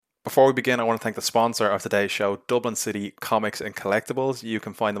Before we begin, I want to thank the sponsor of today's show, Dublin City Comics and Collectibles. You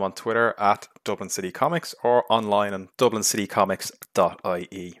can find them on Twitter at Dublin City Comics or online on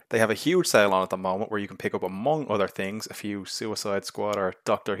dublincitycomics.ie. They have a huge sale on at the moment where you can pick up, among other things, a few Suicide Squad or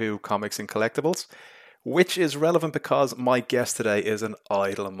Doctor Who comics and collectibles, which is relevant because my guest today is an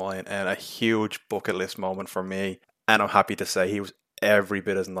idol of mine and a huge bucket list moment for me. And I'm happy to say he was every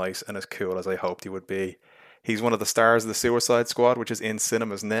bit as nice and as cool as I hoped he would be. He's one of the stars of the Suicide Squad, which is in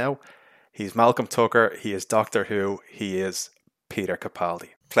cinemas now. He's Malcolm Tucker. He is Doctor Who. He is Peter Capaldi.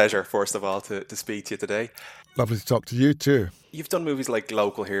 Pleasure, first of all, to speak to you today. Lovely to talk to you too. You've done movies like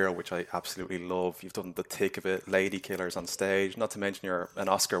Local Hero, which I absolutely love. You've done The Thick of It, Lady Killers on stage. Not to mention you're an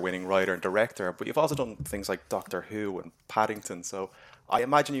Oscar-winning writer and director, but you've also done things like Doctor Who and Paddington. So I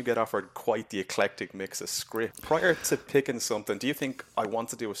imagine you get offered quite the eclectic mix of script. Prior to picking something, do you think I want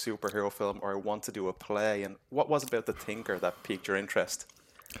to do a superhero film or I want to do a play? And what was it about The Thinker that piqued your interest?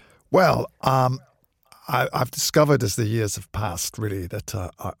 Well, I've discovered as the years have passed, really, that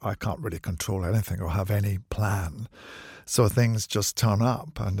I can't really control anything or have any plan. So things just turn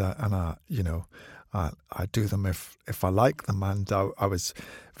up, and I do them if I like them. And I was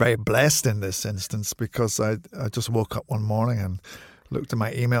very blessed in this instance because I just woke up one morning and looked at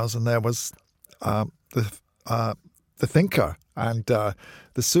my emails, and there was the Thinker and the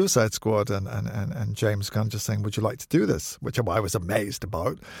Suicide Squad and James Gunn just saying, "Would you like to do this?" Which I was amazed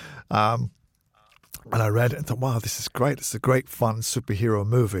about. And I read it and thought, wow, this is great. It's a great, fun superhero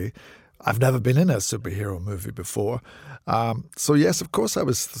movie. I've never been in a superhero movie before. So, yes, of course, I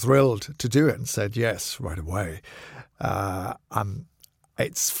was thrilled to do it and said yes right away.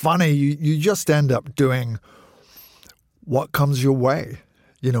 It's funny. You just end up doing what comes your way,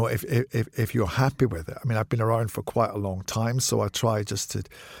 you know, if you're happy with it. I mean, I've been around for quite a long time, so I try just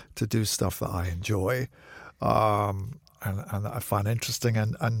to do stuff that I enjoy and that I find interesting.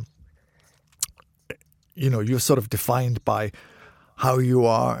 And you know, you're sort of defined by how you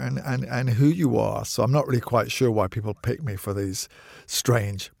are and who you are. So I'm not really quite sure why people pick me for these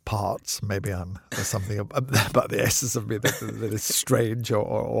strange parts. Maybe there's something about the essence of me that is strange or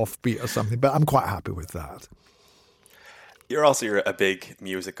offbeat or something. But I'm quite happy with that. You're a big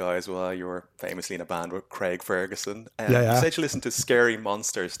music guy as well. You were famously in a band with Craig Ferguson. Yeah. You said you listen to Scary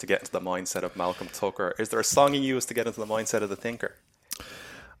Monsters to get into the mindset of Malcolm Tucker. Is there a song you use to get into the mindset of the Thinker?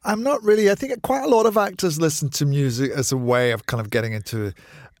 I'm not really. I think quite a lot of actors listen to music as a way of kind of getting into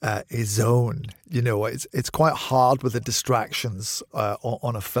a zone. You know, it's quite hard with the distractions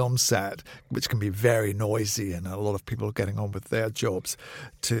on a film set, which can be very noisy and a lot of people getting on with their jobs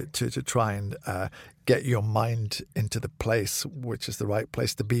to try and get your mind into the place, which is the right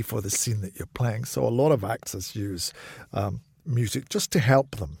place to be for the scene that you're playing. So a lot of actors use music just to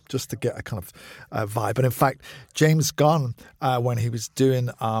help them, just to get a kind of vibe. And in fact, James Gunn, when he was doing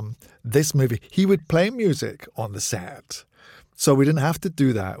this movie, he would play music on the set. So we didn't have to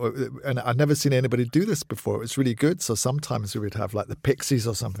do that. And I'd never seen anybody do this before. It was really good. So sometimes we would have like the Pixies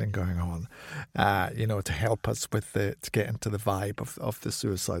or something going on, you know, to help us with to get into the vibe of the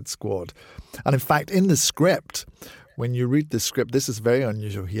Suicide Squad. And in fact, in the script, when you read the script, this is very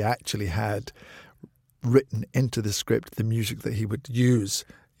unusual. He actually had written into the script the music that he would use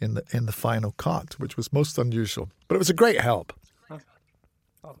in the final cut, which was most unusual. But it was a great help.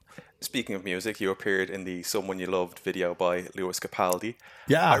 Speaking of music, you appeared in the Someone You Loved video by Lewis Capaldi.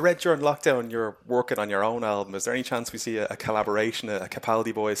 Yeah. I read during lockdown you're working on your own album. Is there any chance we see a collaboration, a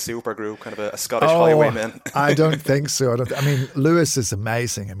Capaldi Boys supergroup, kind of a Scottish highwayman? I don't think so. I mean, Lewis is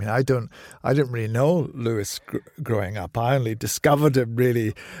amazing. I mean, I didn't really know Lewis growing up. I only discovered him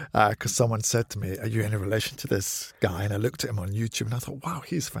really because someone said to me, "Are you in a relation to this guy?" And I looked at him on YouTube and I thought, wow,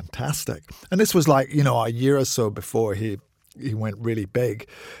 he's fantastic. And this was like, you know, a year or so before he went really big,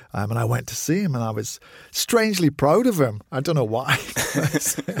 and I went to see him, and I was strangely proud of him. I don't know why,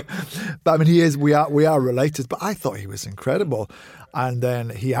 but I mean, we are related. But I thought he was incredible, and then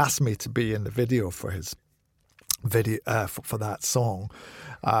he asked me to be in the video for his video for that song,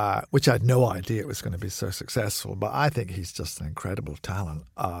 which I had no idea it was going to be so successful. But I think he's just an incredible talent.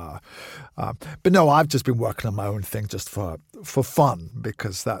 But no, I've just been working on my own thing just for fun,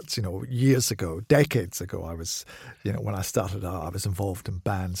 because that's, you know, years ago, decades ago, I was, you know, when I started out, I was involved in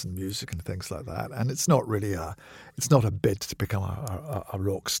bands and music and things like that. And it's not really it's not a bid to become a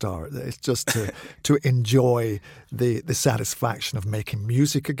rock star. It's just to enjoy the satisfaction of making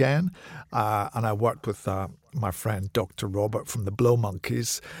music again. And I worked with my friend Dr. Robert from the Blow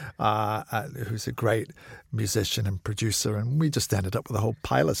Monkeys, who's a great musician and producer, and we just ended up with a whole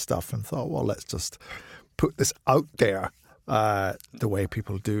pile of stuff and thought, well, let's just put this out there the way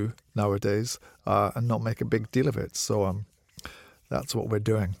people do nowadays and not make a big deal of it. So that's what we're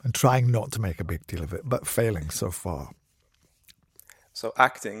doing, and trying not to make a big deal of it, but failing so far. So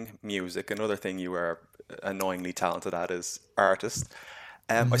acting, music, another thing you are annoyingly talented at is artist.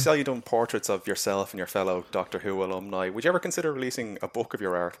 I saw you done portraits of yourself and your fellow Doctor Who alumni. Would you ever consider releasing a book of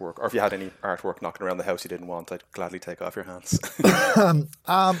your artwork? Or if you had any artwork knocking around the house you didn't want, I'd gladly take off your hands.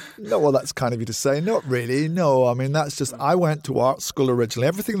 No, well, that's kind of you to say. Not really. No, I mean, that's just, I went to art school originally.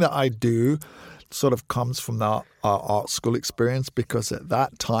 Everything that I do sort of comes from that art school experience, because at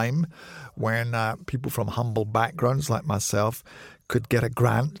that time, when people from humble backgrounds like myself could get a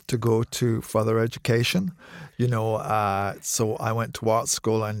grant to go to further education, so I went to art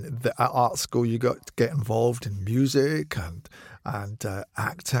school, and at art school you got to get involved in music and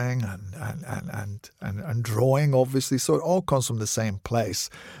acting and drawing, obviously. So it all comes from the same place.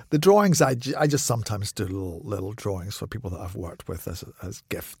 The drawings, I just sometimes do little drawings for people that I've worked with as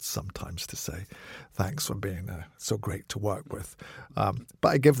gifts sometimes, to say thanks for being so great to work with. But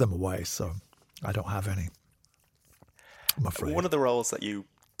I give them away, so I don't have any, I'm afraid. One of the roles that you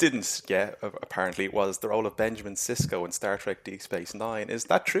didn't get, apparently, was the role of Benjamin Sisko in Star Trek Deep Space Nine. Is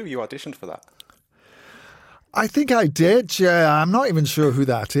that true? You auditioned for that? I think I did, yeah. I'm not even sure who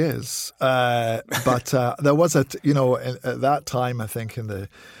that is. But there was at that time, I think in the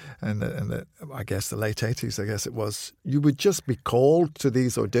I guess the late 80s, I guess it was, you would just be called to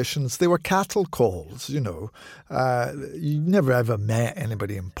these auditions. They were cattle calls, You never ever met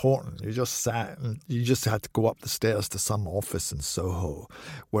anybody important. You just sat and you just had to go up the stairs to some office in Soho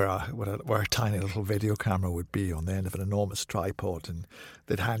where a tiny little video camera would be on the end of an enormous tripod, and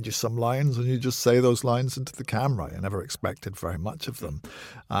they'd hand you some lines and you just say those lines into the camera. I never expected very much of them.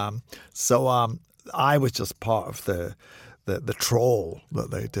 So I was just part of the trawl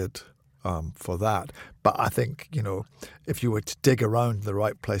that they did for that. But I think, if you were to dig around the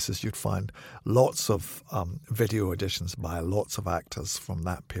right places, you'd find lots of video auditions by lots of actors from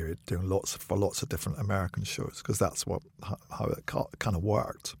that period doing lots of different American shows, because that's how it kind of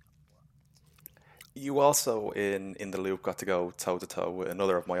worked. You also, in The Loop, got to go toe-to-toe with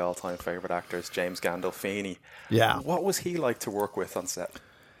another of my all-time favourite actors, James Gandolfini. Yeah. What was he like to work with on set?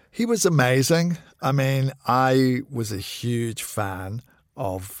 He was amazing. I mean, I was a huge fan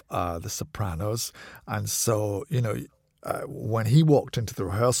of The Sopranos. And so, when he walked into the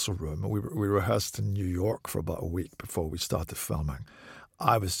rehearsal room, we rehearsed in New York for about a week before we started filming,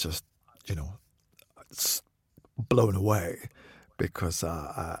 I was just, blown away, because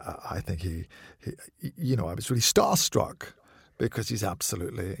I think he I was really starstruck, because he's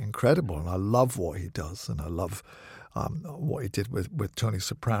absolutely incredible. And I love what he does, and I love what he did with Tony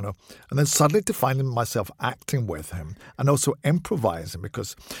Soprano. And then suddenly to find myself acting with him and also improvising,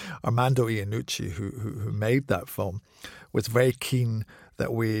 because Armando Iannucci, who made that film, was very keen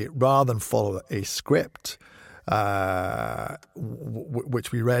that we, rather than follow a script,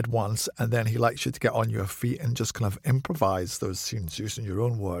 which we read once, and then he likes you to get on your feet and just kind of improvise those scenes using your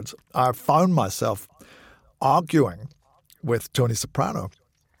own words. I found myself arguing with Tony Soprano.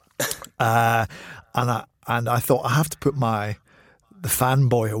 And I thought, I have to put the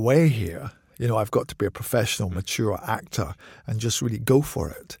fanboy away here. I've got to be a professional, mature actor and just really go for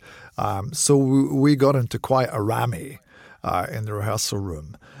it. So we got into quite a rammy in the rehearsal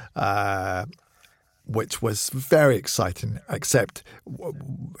room, which was very exciting, except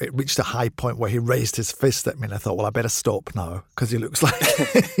it reached a high point where he raised his fist at me, and I thought, well, I better stop now, because he looks like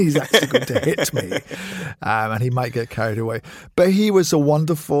he's actually going to hit me, and he might get carried away. But he was a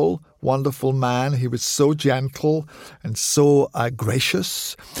wonderful, wonderful man. He was so gentle and so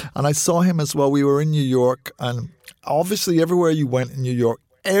gracious. And I saw him as well. We were in New York, and obviously everywhere you went in New York,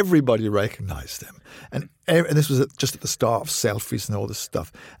 everybody recognized him. And this was just at the start of selfies and all this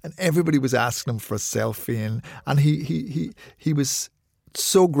stuff. And everybody was asking him for a selfie. And he was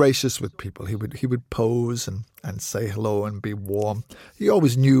so gracious with people. He would pose and say hello and be warm. He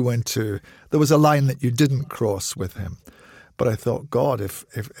always knew when to. There was a line that you didn't cross with him. But I thought, God, if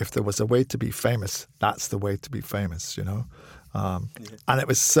there was a way to be famous, that's the way to be famous, And it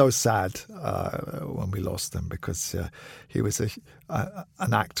was so sad when we lost him, because he was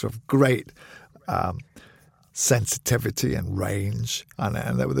an actor of great sensitivity and range, and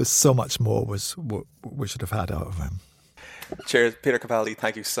there's so much more we should have had out of him. Cheers, Peter Capaldi.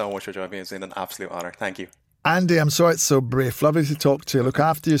 Thank you so much for joining me. It's been an absolute honour. Thank you. Andy, I'm sorry it's so brief. Lovely to talk to you. Look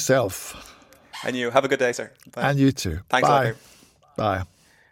after yourself. And you. Have a good day, sir. Bye. And you too. Thanks Bye. a lot. Bye.